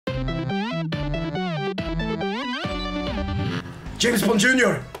James Bond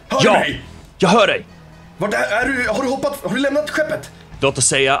Jr. Hör du mig? Jag hör dig. Vart är du? Har du lämnat skeppet? Låt oss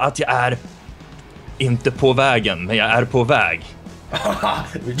säga att jag är inte på vägen, men jag är på väg.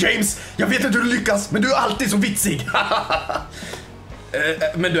 James, jag vet inte hur du lyckas, men du är alltid så vitsig.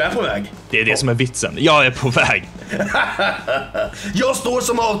 Men du är på väg. Det är det som är vitsen. Jag är på väg. Jag står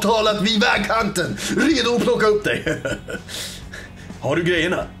som avtalat vid vägkanten, redo att plocka upp dig. Har du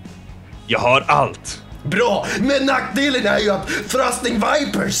grejerna? Jag har allt. Bra, men nackdelen är ju att Thrusting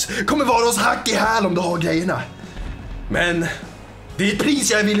Vipers kommer vara oss hack i häl om du har grejerna. Men det är ett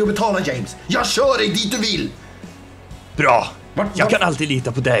pris jag är villig att betala, James. Jag kör dig dit du vill. Bra. Jag kan alltid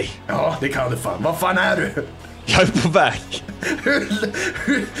lita på dig. Ja, det kan du fan. Vad fan är du? Jag är på väg.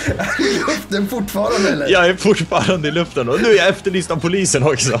 Är du i luften fortfarande eller? Jag är fortfarande i luften och nu är jag efterlyst av polisen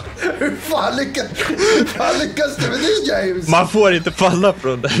också. Hur fan lyckas du med det, James? Man får inte falla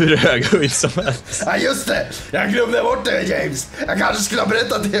från hur hög höjd som helst. Ja, just det. Jag glömde bort det, James. Jag kanske skulle ha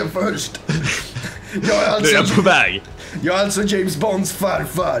berättat det först. Nu är jag på väg. Jag är alltså James Bonds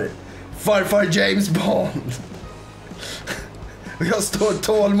farfar. Farfar James Bond. Jag står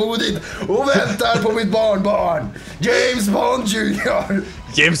tålmodigt och väntar på mitt barnbarn, James Bond Jr.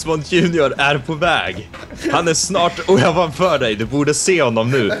 James Bond Jr. är på väg. Han är snart ovanför dig. Du borde se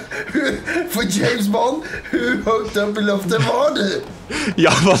honom nu. För James Bond, hur högt upp i luften var du?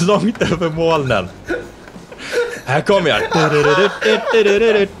 Jag var långt över molnen. Här kommer jag. Där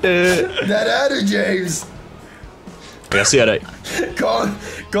är du, James. Jag ser dig. Kom.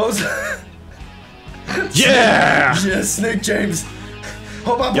 Yeah! Yes, snyggt, James.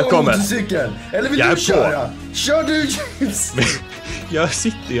 Hoppa på motorcykeln. Eller vill du köra? Kör du, James. Jag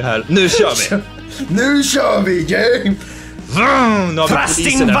sitter ju här. Nu kör vi. Nu kör vi, James.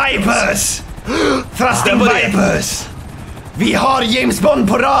 Thrusting Vipers. Thrusting Vipers. Vi har James Bond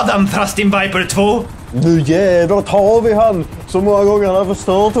på radarn, Thrusting Viper 2. Nu jävlar tar vi han. Så många gånger han har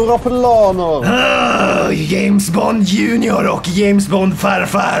förstört våra planer. James Bond Junior och James Bond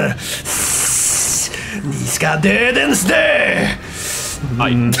farfar. Ni ska dödens dö.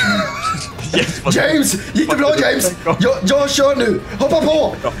 James, gick det bra, James? Jag kör nu. Hoppa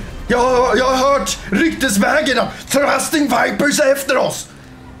på. Jag har hört ryktesvägen att Thrusting Vipers är efter oss.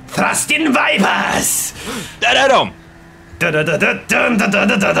 Thrusting Vipers. Där är de.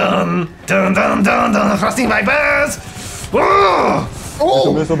 Thrusting Vipers.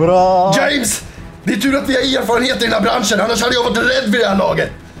 Det blir så bra. James, det är tur att vi har erfarenhet i den här branschen. Annars hade jag varit rädd vid det här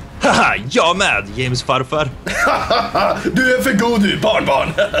laget. Haha, jag med, James farfar. Du är för god du,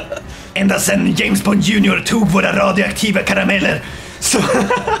 barnbarn. Ända sedan James Bond Jr. tog våra radioaktiva karameller så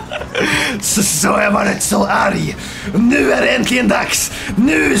har jag varit så arg. Nu är det äntligen dags.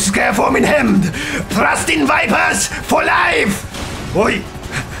 Nu ska jag få min hämnd. Thrusting Vipers for life. Oj.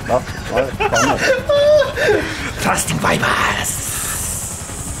 Thrusting Vipers.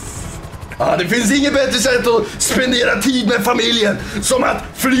 Det finns inget bättre sätt att spendera tid med familjen som att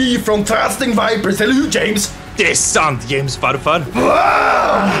fly från Thrusting Vipers, eller hur, James? Det är sant, James farfar. Wow!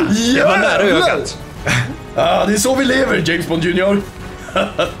 Det var nära ögat. Det är så vi lever, James Bond Jr.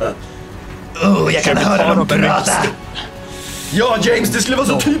 Jag kan höra dem prata. Ja, James, det skulle vara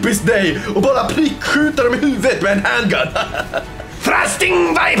så typiskt dig att bara prickskjuta dem i huvudet med en handgun. Thrusting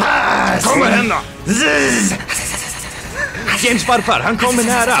Vipers! Kommer hända. James farfar, han kommer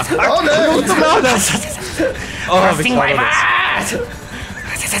nära. Thrusting Vipers!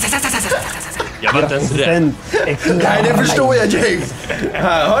 Jag var inte ens rädd. Nej, det förstår jag, James.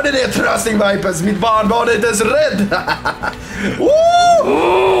 Hörde det, Thrusting Vipers? Mitt barnbarn är inte ens rädd.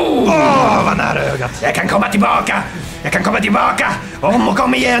 Vad nära ögat. Jag kan komma tillbaka. Om och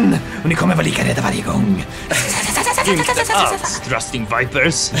om igen. Och ni kommer vara lika rädda varje gång. Inte alls, Thrusting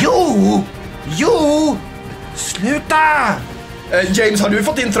Vipers. Jo. Sluta. James, har du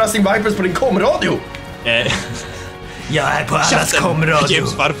fått in Thrusting Vipers på din komradio? Jag är på allas komradio.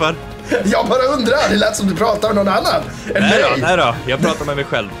 James farfar. Jag bara undrar, det lät som du pratar med någon annan. Nej då, jag pratar med mig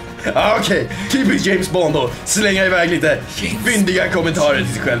själv. Okej, typiskt James Bond då. Slänga iväg lite fyndiga kommentarer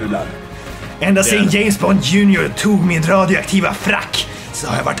till sig själv ibland. Ända sedan James Bond Jr. tog min radioaktiva frack så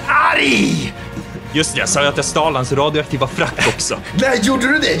har jag varit arg. Just det, jag sa ju att jag stal hans radioaktiva frack också. Nej, gjorde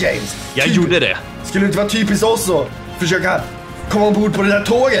du det, James? Jag gjorde det. Skulle det inte vara typiskt oss att försöka komma ombord på det där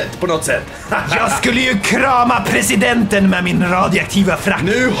tåget på något sätt? Jag skulle ju krama presidenten med min radioaktiva frack.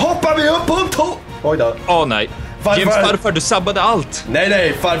 Nu hoppar vi upp på en tåg. Oj då. Nej. James farfar, du sabbade allt.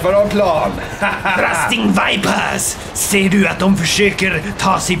 Nej, farfar har en plan. Thrusting Vipers! Ser du att de försöker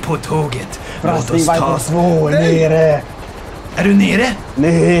ta sig på tåget? Thrusting Vipers 2 nere. Är du nere?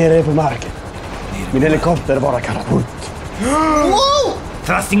 Nere på marken. Min helikopter bara katapult. Wow!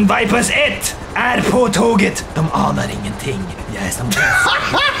 Thrusting Vipers 1 är på tåget. De anar ingenting. Jag är som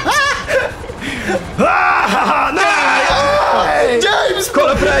Nej! James!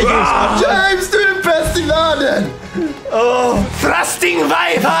 Kolla på det här, James! James, du är bäst i världen! Thrusting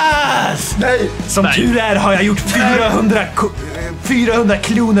Vipers! Nej! Som tur är har jag gjort 400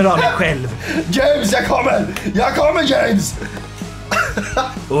 kloner av mig själv. James, jag kommer! Jag kommer, James!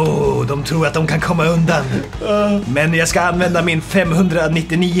 De tror att de kan komma undan. Men jag ska använda min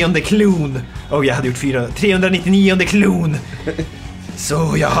 599:e klon. Jag hade gjort 399:e klon.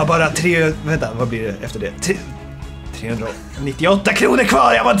 Så jag har bara vänta, vad blir det efter det? 398 kloner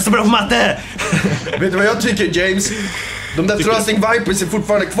kvar, jag var inte så bra på matte. Vet du vad jag tycker, James? De där Thrusting Vipers är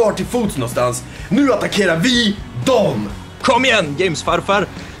fortfarande kvar till fots någonstans. Nu attackerar vi dem! Kom igen, James farfar!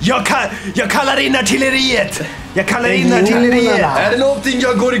 Jag kallar in artilleriet! Är det någonting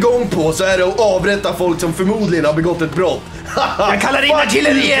jag går igång på så är det att avrätta folk som förmodligen har begått ett brott. Jag kallar in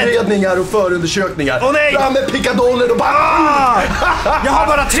artilleriet! Utredningar och förundersökningar. Åh nej! Fram med pickadoller och bara... Jag har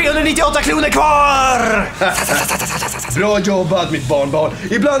bara 398 kloner kvar! Bra jobbat, mitt barnbarn.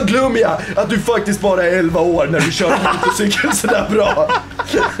 Ibland glömmer jag att du faktiskt bara är 11 år när du kör motorcykel sådär bra.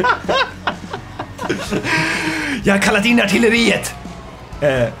 Jag har kallat in artilleriet.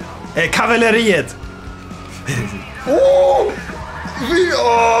 Kavalleriet.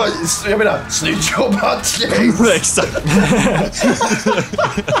 Jag menar, snyggt jobbat, James. Exakt.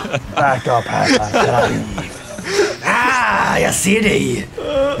 Back up här. Jag ser dig.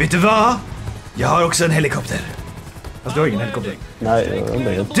 Vet du vad? Jag har också en helikopter. Fast du har ingen helikopter. Nej, jag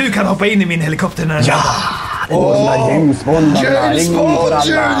vet. Du kan hoppa in i min helikopter när Ja! James Bond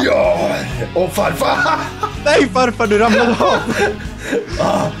Junior! Och farfar! Nej farfar, du ramlade av!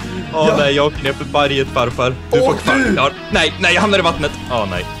 Nej, jag knep berget farfar. Du får kvar. Nej, jag hamnar i vattnet.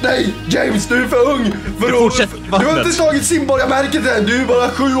 Nej. Nej, James, du är för ung för fortsätt Du har vattnet. inte tagit simborgarmärket än, du är bara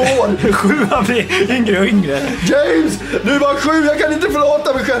 7 år. 7 blir yngre och yngre. James, du är bara 7, jag kan inte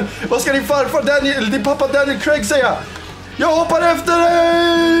förlåta mig själv. Vad ska din farfar Daniel, din pappa Daniel Craig säga? Jag hoppar efter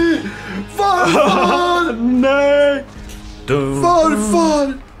dig! Farfar! Nej!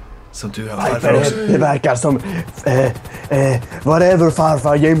 Farfar! Som du har farfar också. Det verkar som whatever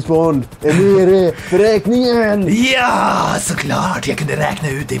farfar James Bond är nere för räkningen. Ja, såklart. Jag kunde räkna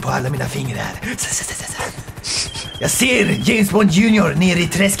ut dig på alla mina fingrar. Jag ser James Bond Junior nere i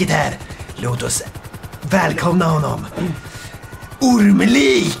träsket här. Låt oss välkomna honom.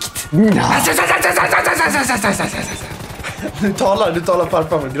 Ormlikt! Du talar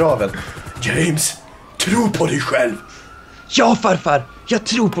farfar från graven. James, tro på dig själv. Ja farfar, jag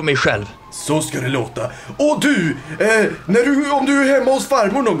tror på mig själv. Så ska det låta. Och du, om du är hemma hos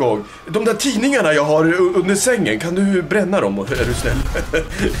farmor någon gång, de där tidningarna jag har under sängen, kan du bränna dem, är du snäll?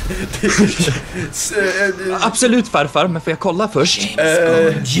 Absolut farfar, men får jag kolla först?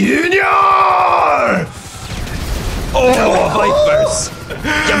 Junior! Vipers!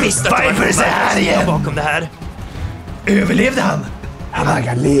 Jag visste att det var Vipers är här igen. bakom det här. Överlevde han? Han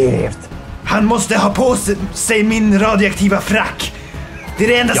verkar levt. Han måste ha på sig min radioaktiva frack. Det är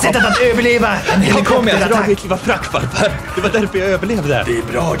det enda sättet att överleva en Jag kom med helikopterattack. radioaktiva frack farfar. Det var därför jag överlevde. Det är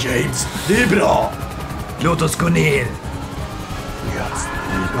bra, James. Det är bra. Låt oss gå ner.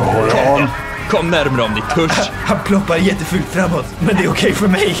 Kom närmare om ditt kurs. Han ploppar jättefult framåt, men det är okej för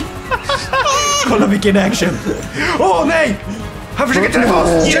mig. Kolla vilken action. Nej! Han försöker träffa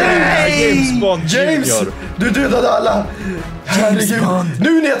oss. James Bond James, Junior. du dödade alla. Herregud.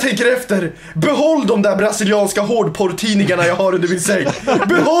 Nu när jag tänker efter, behåll de där brasilianska hårdporrtidningarna jag har under min säng.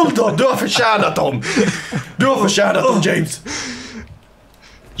 Behåll dem, du har förtjänat dem. Du har förtjänat dem, James.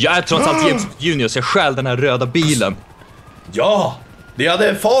 Jag är trots allt James Junior, så jag stjäl den här röda bilen. Ja, det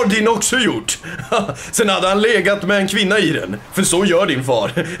hade far din också gjort. Sen hade han legat med en kvinna i den. För så gör din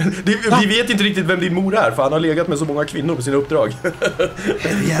far. Vi vet inte riktigt vem din mor är, för han har legat med så många kvinnor på sina uppdrag.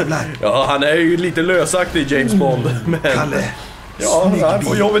 Jävlar. Ja, han är ju lite lösaktig, James Bond. Men Kalle. ja, han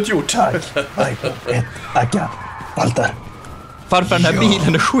får jobbet gjort. Tack. Walter. Farfar, den här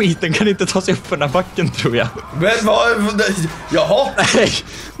bilen är skit, den kan inte ta sig upp för den här backen tror jag. Men vad... Jaha?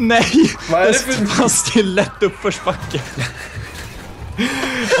 Nej. Vad är det för... Den fanns till lätt uppförsbacke.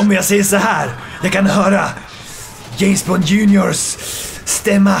 Om jag säger så här, jag kan höra James Bond Juniors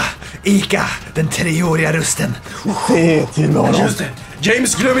stämma eka den 3-åriga rösten. Se till honom. Just det.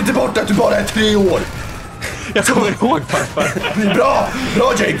 James, glöm inte bort att du bara är 3 år. Jag kommer ihåg farfar.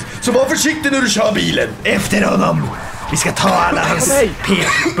 Bra James. Så var försiktig när du kör bilen. Efter honom. Vi ska ta alla hans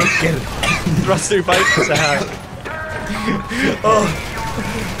pekbuckel. Thrusting Vipers är här.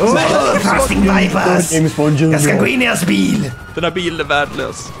 Thrusting Vipers. James Bond Junior. Jag ska gå in i hans bil. Den här bilen är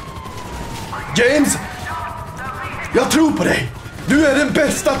värdelös. James, jag tror på dig. Du är den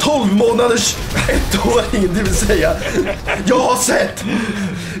bästa 12 månaders ettåringen, det vill säga. Jag har sett.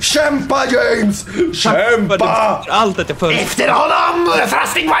 Kämpa, James! Kämpa! Allt att jag för... Efter honom!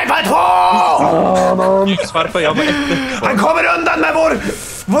 Thrusting Viper 2! Varför jag var efter... Han kommer undan med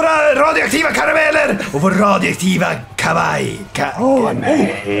våra radioaktiva karameller och vår radioaktiva kavaj.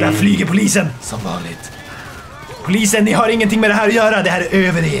 Där flyger polisen, som vanligt. Polisen, ni har ingenting med det här att göra. Det här är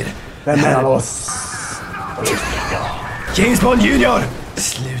över er. Vem är oss? James Bond Jr.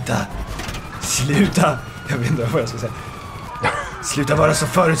 Sluta. Jag vet inte vad jag ska säga. Sluta vara så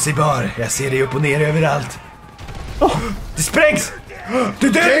förutsägbar. Jag ser dig upp och ner överallt. Det sprängs! Du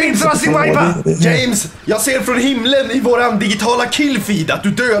dödade min Thrusting Viper! James, jag ser från himlen i våran digitala killfeed att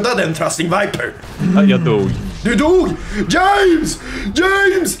du dödade en Thrusting Viper. Ja, jag dog. Du dog! James!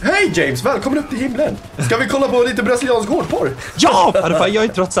 James! Hej James, välkommen upp till himlen. Ska vi kolla på lite brasiliansk hårdporr? Ja, farfar, jag är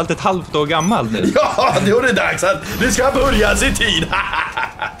trots allt ett halvt år gammal nu. Ja, då är det dags att det ska börja sin tid.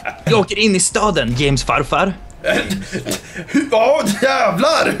 Jag åker in i staden, James farfar. Ja,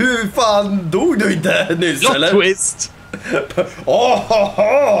 jävlar! Hur fan dog du inte nyss, Plot eller? twist!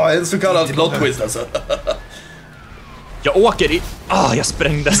 En så kallad plot twist alltså. Jag åker i... jag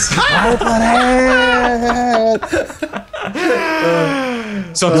sprängdes.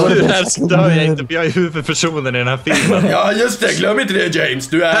 Så nu här så dör jag inte, för jag är huvudpersonen i den här filmen. Ja, just det. Glöm inte det, James.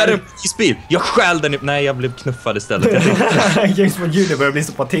 Du Här är är... en polisbil. Jag stjäl den. Nej, jag blev knuffad istället. James Bond Jr. börjar bli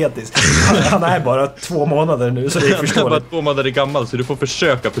så patetisk. Han är bara 2 månader nu, så det är Jag är bara förståeligt. 2 månader gammal, så du får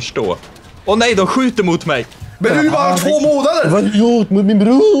försöka förstå. Åh nej, de skjuter mot mig. Men du är bara 2 månader! Vad har du gjort mot min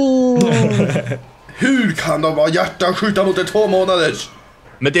bror? Hur kan de ha hjärtan skjuta mot en 2 månaders?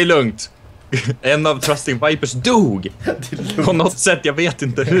 Men det är lugnt. En av Thrusting Vipers dog. På något sätt, jag vet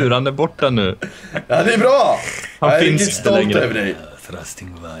inte hur. Han är borta nu. Ja, det är bra. Han jag är finns riktigt inte stolt längre. över dig.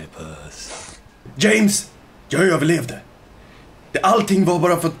 Thrusting Vipers. James, jag överlevde. Allting var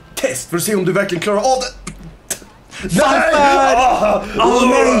bara för test, för att se om du verkligen klarar av det. Farfar! Åh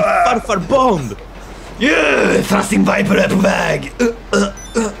nej, farfar Bond! Thrusting Viper är på väg.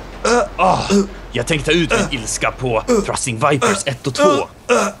 Jag tänkte ta ut min ilska på Thrusting Vipers 1 och 2.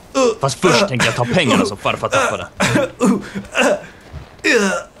 Fast först tänkte jag ta pengarna som farfar tappade.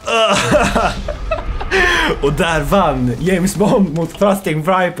 Och där vann James Bond mot Thrusting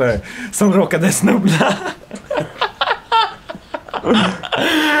Viper, som råkade snubbla.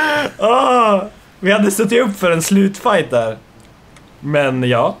 Vi hade suttit upp för en slutfight där. Men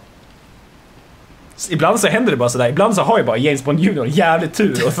ja, ibland så händer det bara sådär. Ibland så har ju bara James Bond Jr. jävligt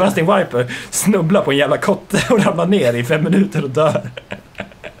tur, och Thrusting Viper snubblar på en jävla kotte och ramlar ner i 5 minuter och dör.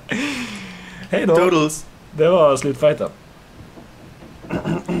 Hej då. Doodles. Det var slutfighten.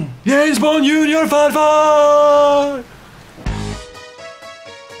 James Bond Jr. farfar!